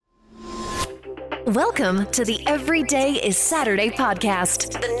Welcome to the Every Day is Saturday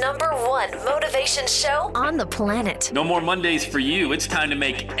podcast, the #1 motivation show on the planet. No more Mondays for you. It's time to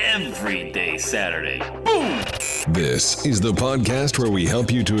make every day Saturday. Boom! This is the podcast where we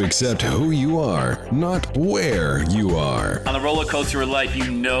help you to accept who you are, not where you are. On the roller coaster of life,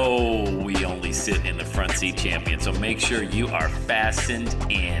 you know we only sit in the front seat, champion. So make sure you are fastened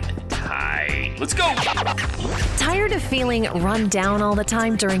in tight. Let's go! Tired of feeling run down all the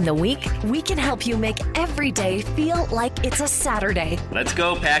time during the week? We can help you make every day feel like it's a Saturday. Let's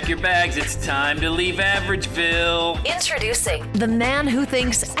go. Pack your bags. It's time to leave Averageville. Introducing the man who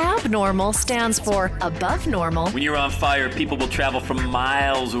thinks abnormal stands for above normal. When you're on fire, people will travel from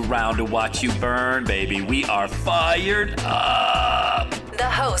miles around to watch you burn, baby. We are fired up. The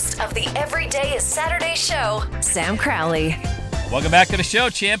host of the Every Day is Saturday show, Sam Crowley. Welcome back to the show,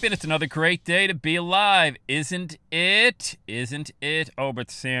 champion. It's another great day to be alive, isn't it? Isn't it? Oh, but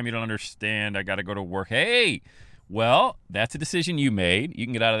Sam, you don't understand. I got to go to work. Hey, well, that's a decision you made. You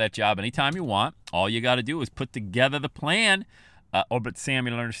can get out of that job anytime you want. All you got to do is put together the plan. But Sam,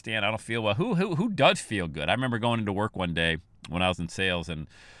 you don't understand. I don't feel well. Who does feel good? I remember going into work one day when I was in sales, and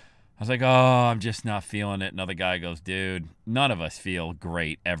I was like, oh, I'm just not feeling it. Another guy goes, dude, none of us feel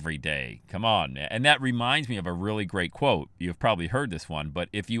great every day. Come on, man. And that reminds me of a really great quote. You've probably heard this one, but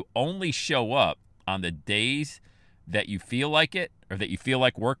if you only show up on the days that you feel like it, or that you feel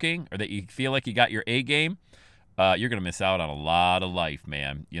like working, or that you feel like you got your A game, you're going to miss out on a lot of life,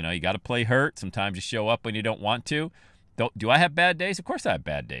 man. You know, you got to play hurt. Sometimes you show up when you don't want to. Do I have bad days? Of course I have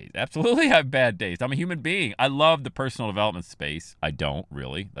bad days. Absolutely I have bad days. I'm a human being. I love the personal development space. I don't,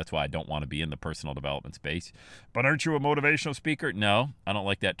 really. That's why I don't want to be in the personal development space. But aren't you a motivational speaker? No, I don't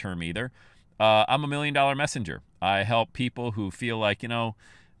like that term either. I'm a $1 million messenger. I help people who feel like,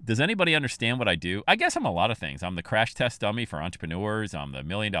 does anybody understand what I do? I guess I'm a lot of things. I'm the crash test dummy for entrepreneurs. I'm the $1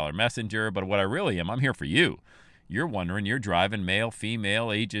 million messenger. But what I really am, I'm here for you. You're wondering, you're driving male,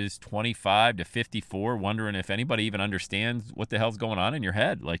 female, ages 25 to 54, wondering if anybody even understands what the hell's going on in your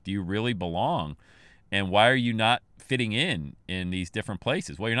head. Like, do you really belong? And why are you not fitting in these different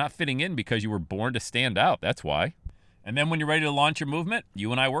places? Well, you're not fitting in because you were born to stand out. That's why. And then when you're ready to launch your movement,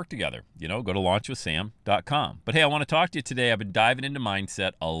 you and I work together. Go to launchwithsam.com. But hey, I want to talk to you today. I've been diving into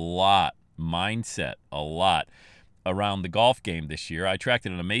mindset a lot. Around the golf game this year. I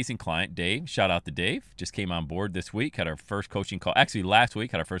attracted an amazing client, Dave. Shout out to Dave. Just came on board this week, had our first coaching call. Actually, last week,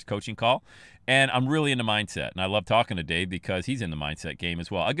 had our first coaching call. And I'm really into mindset. And I love talking to Dave because he's in the mindset game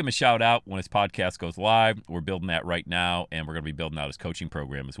as well. I'll give him a shout out when his podcast goes live. We're building that right now, and we're going to be building out his coaching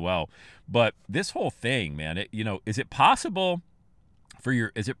program as well. But this whole thing, man, is it possible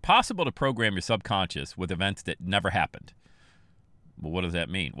to program your subconscious with events that never happened? Well, what does that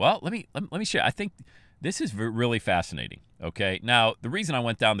mean? Well, let me share. I think this is really fascinating, okay? Now, the reason I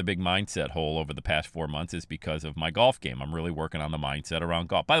went down the big mindset hole over the past 4 months is because of my golf game. I'm really working on the mindset around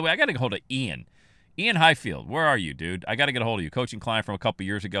golf. By the way, I got to get a hold of Ian. Ian Highfield, where are you, dude? I got to get a hold of you. Coaching client from a couple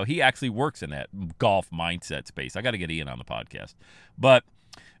years ago. He actually works in that golf mindset space. I got to get Ian on the podcast. But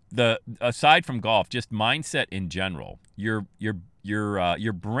aside from golf, just mindset in general, your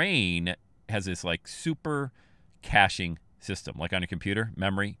brain has this like super caching system, like on a computer,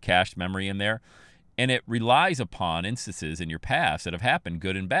 memory, cached memory in there. And it relies upon instances in your past that have happened,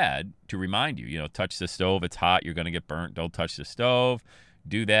 good and bad, to remind you, touch the stove, it's hot, you're going to get burnt, don't touch the stove,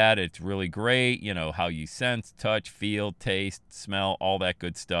 do that, it's really great, how you sense, touch, feel, taste, smell, all that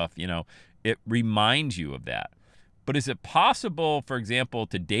good stuff, it reminds you of that. But is it possible, for example,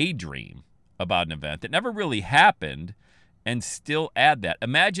 to daydream about an event that never really happened and still add that?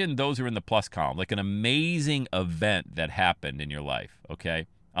 Imagine those are in the plus column, like an amazing event that happened in your life, okay?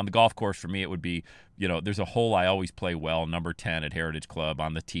 On the golf course, for me, it would be, there's a hole I always play well, number 10 at Heritage Club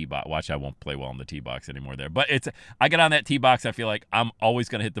on the tee box. Watch, I won't play well on the tee box anymore there. But I get on that tee box, I feel like I'm always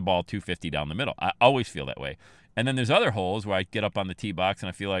going to hit the ball 250 down the middle. I always feel that way. And then there's other holes where I get up on the tee box and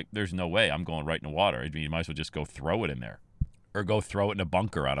I feel like there's no way I'm going right in the water. I mean, you might as well just go throw it in there. Or go throw it in a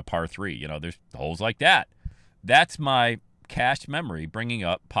bunker on a par 3. There's holes like that. That's my cached memory bringing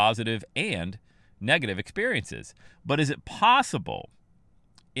up positive and negative experiences. But is it possible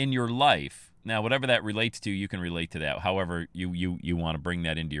in your life, now whatever that relates to, you can relate to that however you want to bring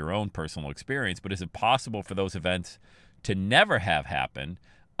that into your own personal experience, but is it possible for those events to never have happened?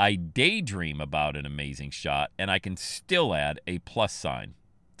 I daydream about an amazing shot and I can still add a plus sign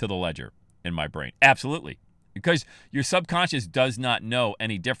to the ledger in my brain. Absolutely. Because your subconscious does not know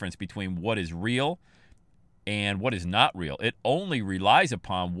any difference between what is real and what is not real. It only relies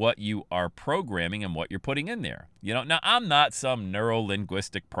upon what you are programming and what you're putting in there. Now I'm not some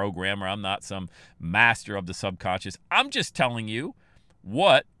neuro-linguistic programmer. I'm not some master of the subconscious. I'm just telling you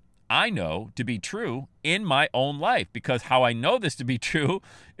what I know to be true in my own life, because how I know this to be true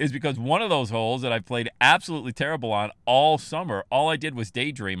is because one of those holes that I played absolutely terrible on all summer, all I did was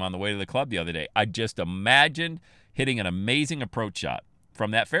daydream on the way to the club the other day. I just imagined hitting an amazing approach shot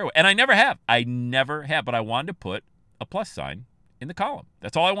from that fairway. And I never have, but I wanted to put a plus sign in the column.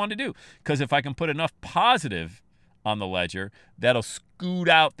 That's all I wanted to do, because if I can put enough positive on the ledger, that'll scoot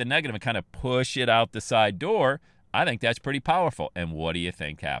out the negative and kind of push it out the side door. I think that's pretty powerful. And what do you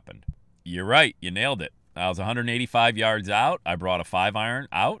think happened? You're right. You nailed it. I was 185 yards out. I brought a 5-iron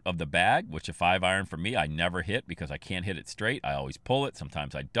out of the bag, which a 5-iron for me I never hit because I can't hit it straight. I always pull it.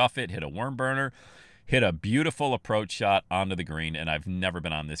 Sometimes I duff it, hit a worm burner, hit a beautiful approach shot onto the green, and I've never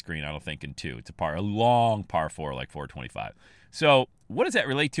been on this green, I don't think, in 2. It's a long par 4, like 425. So what does that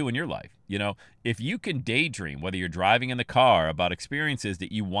relate to in your life? You know, if you can daydream, whether you're driving in the car, about experiences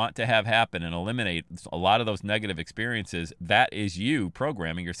that you want to have happen and eliminate a lot of those negative experiences, that is you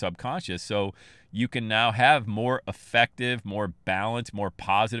programming your subconscious so you can now have more effective, more balanced, more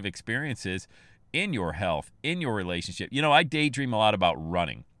positive experiences in your health, in your relationship. You know, I daydream a lot about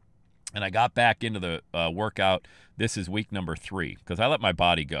running. And I got back into the workout. This is week number 3 because I let my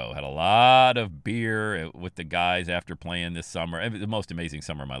body go. Had a lot of beer with the guys after playing this summer. It was the most amazing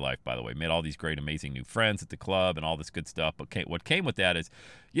summer of my life, by the way. Made all these great, amazing new friends at the club and all this good stuff. But what came with that is,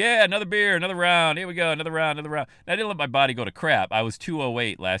 yeah, another beer, another round. Here we go, another round. And I didn't let my body go to crap. I was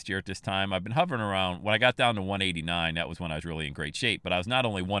 208 last year at this time. I've been hovering around. When I got down to 189, that was when I was really in great shape. But I was not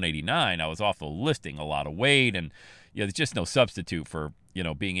only 189, I was also lifting a lot of weight. And there's just no substitute for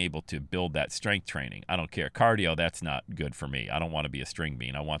being able to build that strength training. I don't care. Cardio, that's not good for me. I don't want to be a string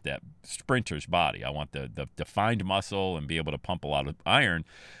bean. I want that sprinter's body. I want the defined muscle and be able to pump a lot of iron.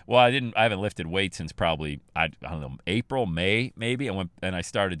 Well, I haven't lifted weight since probably, I don't know, April, May, maybe. And I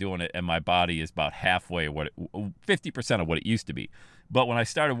started doing it, and my body is about halfway, 50% of what it used to be. But when I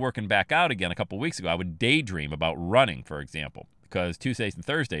started working back out again a couple weeks ago, I would daydream about running, for example, because Tuesdays and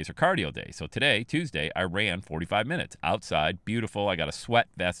Thursdays are cardio days. So today, Tuesday, I ran 45 minutes outside. Beautiful. I got a sweat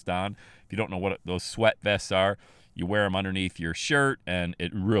vest on. If you don't know what those sweat vests are, you wear them underneath your shirt, and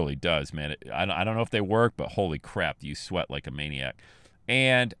it really does, man. I don't know if they work, but holy crap, do you sweat like a maniac.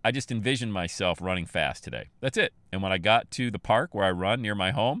 And I just envisioned myself running fast today. That's it. And when I got to the park where I run near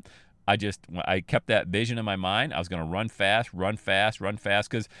my home, I kept that vision in my mind. I was going to run fast,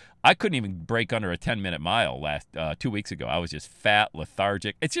 because I couldn't even break under a 10-minute mile 2 weeks ago. I was just fat,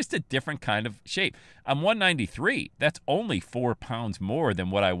 lethargic. It's just a different kind of shape. I'm 193. That's only 4 pounds more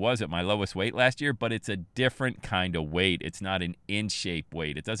than what I was at my lowest weight last year, but it's a different kind of weight. It's not an in-shape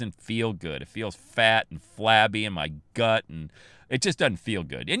weight. It doesn't feel good. It feels fat and flabby in my gut, and it just doesn't feel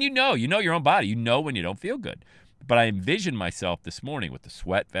good. And you know your own body. You know when you don't feel good. But I envisioned myself this morning with the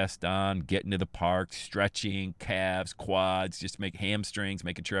sweat vest on, getting to the park, stretching, calves, quads, just make hamstrings,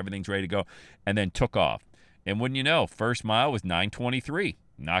 making sure everything's ready to go, and then took off. And wouldn't you know, first mile was 9:23.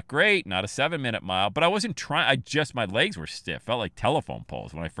 Not great, not a 7-minute mile, but I wasn't trying. My legs were stiff. Felt like telephone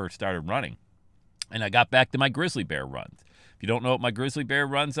poles when I first started running. And I got back to my grizzly bear runs. If you don't know what my grizzly bear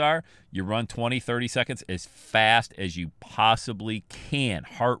runs are, you run 20, 30 seconds as fast as you possibly can.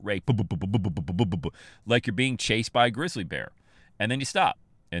 Heart rate, like you're being chased by a grizzly bear. And then you stop.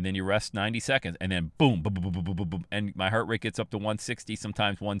 And then you rest 90 seconds. And then boom, boom, boom, boom, boom, boom, boom. And my heart rate gets up to 160,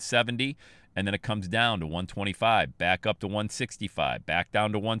 sometimes 170. And then it comes down to 125, back up to 165, back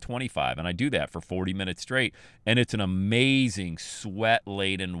down to 125. And I do that for 40 minutes straight. And it's an amazing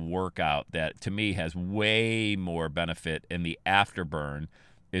sweat-laden workout that, to me, has way more benefit. And the afterburn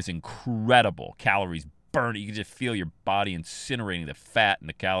is incredible. Calories burn. You can just feel your body incinerating the fat and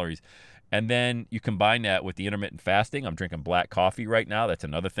the calories. And then you combine that with the intermittent fasting. I'm drinking black coffee right now. That's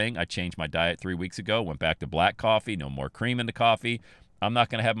another thing. I changed my diet 3 weeks ago, went back to black coffee, no more cream in the coffee. I'm not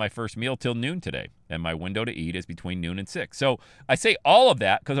going to have my first meal till noon today, and my window to eat is between noon and 6. So I say all of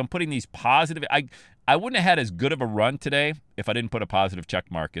that because I'm putting these positive. I wouldn't have had as good of a run today if I didn't put a positive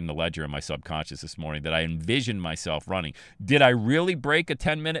check mark in the ledger in my subconscious this morning that I envisioned myself running. Did I really break a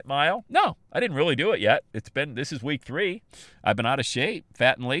 10-minute mile? No, I didn't really do it yet. This is week 3. I've been out of shape,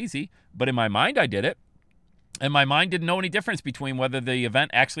 fat and lazy, but in my mind I did it. And my mind didn't know any difference between whether the event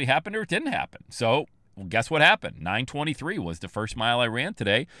actually happened or it didn't happen. So well, guess what happened? 9:23 was the first mile I ran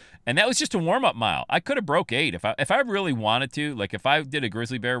today, and that was just a warm-up mile. I could have broke 8 if I really wanted to. Like if I did a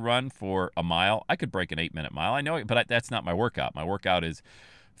grizzly bear run for a mile, I could break an 8-minute mile. I know it, but that's not my workout. My workout is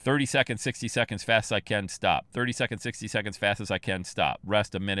 30 seconds, 60 seconds, fast as I can, stop. 30 seconds, 60 seconds, fast as I can, stop.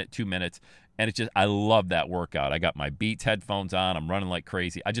 Rest a minute, 2 minutes. And it's just, I love that workout. I got my Beats headphones on. I'm running like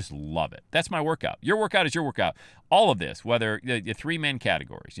crazy. I just love it. That's my workout. Your workout is your workout. All of this, whether the 3 main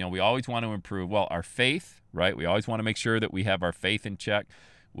categories, we always want to improve, our faith, right? We always want to make sure that we have our faith in check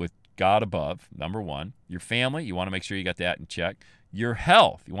with God above, number one. Your family, you want to make sure you got that in check. Your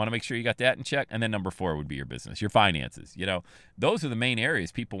health, you want to make sure you got that in check. And then number 4 would be your business, your finances. Those are the main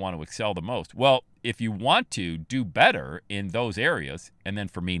areas people want to excel the most. Well, if you want to do better in those areas, and then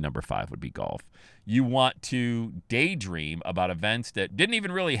for me, number 5 would be golf. You want to daydream about events that didn't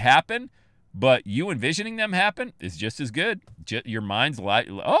even really happen, but you envisioning them happen is just as good. Your mind's like,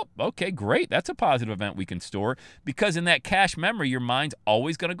 oh, okay, great. That's a positive event we can store, because in that cache memory, your mind's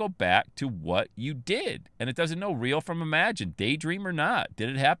always going to go back to what you did. And it doesn't know real from imagined, daydream or not. Did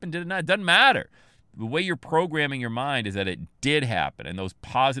it happen? Did it not? It doesn't matter. The way you're programming your mind is that it did happen, and those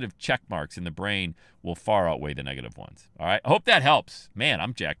positive check marks in the brain will far outweigh the negative ones. All right? I hope that helps. Man,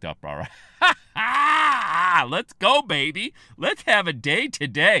 I'm jacked up, all right? Let's go, baby. Let's have a day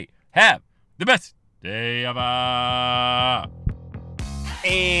today. Have the best day ever.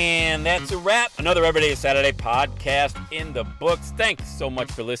 And that's a wrap. Another Everyday is Saturday podcast in the books. Thanks so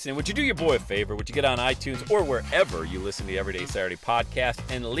much for listening. Would you do your boy a favor? Would you get on iTunes or wherever you listen to the Everyday Saturday podcast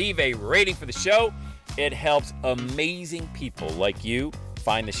and leave a rating for the show? It helps amazing people like you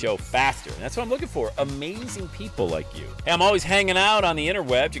find the show faster. And that's what I'm looking for, amazing people like you. Hey, I'm always hanging out on the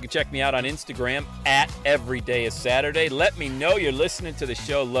interwebs. You can check me out on Instagram at EverydayIsSaturday. Let me know you're listening to the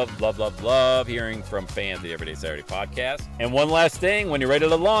show. Love hearing from fans of the Everyday Saturday podcast. And one last thing, when you're ready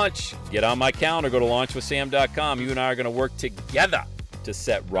to launch, get on my calendar, go to launchwithsam.com. You and I are going to work together to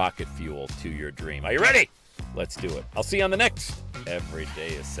set rocket fuel to your dream. Are you ready? Let's do it. I'll see you on the next Everyday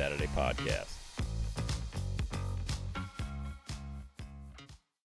is Saturday podcast.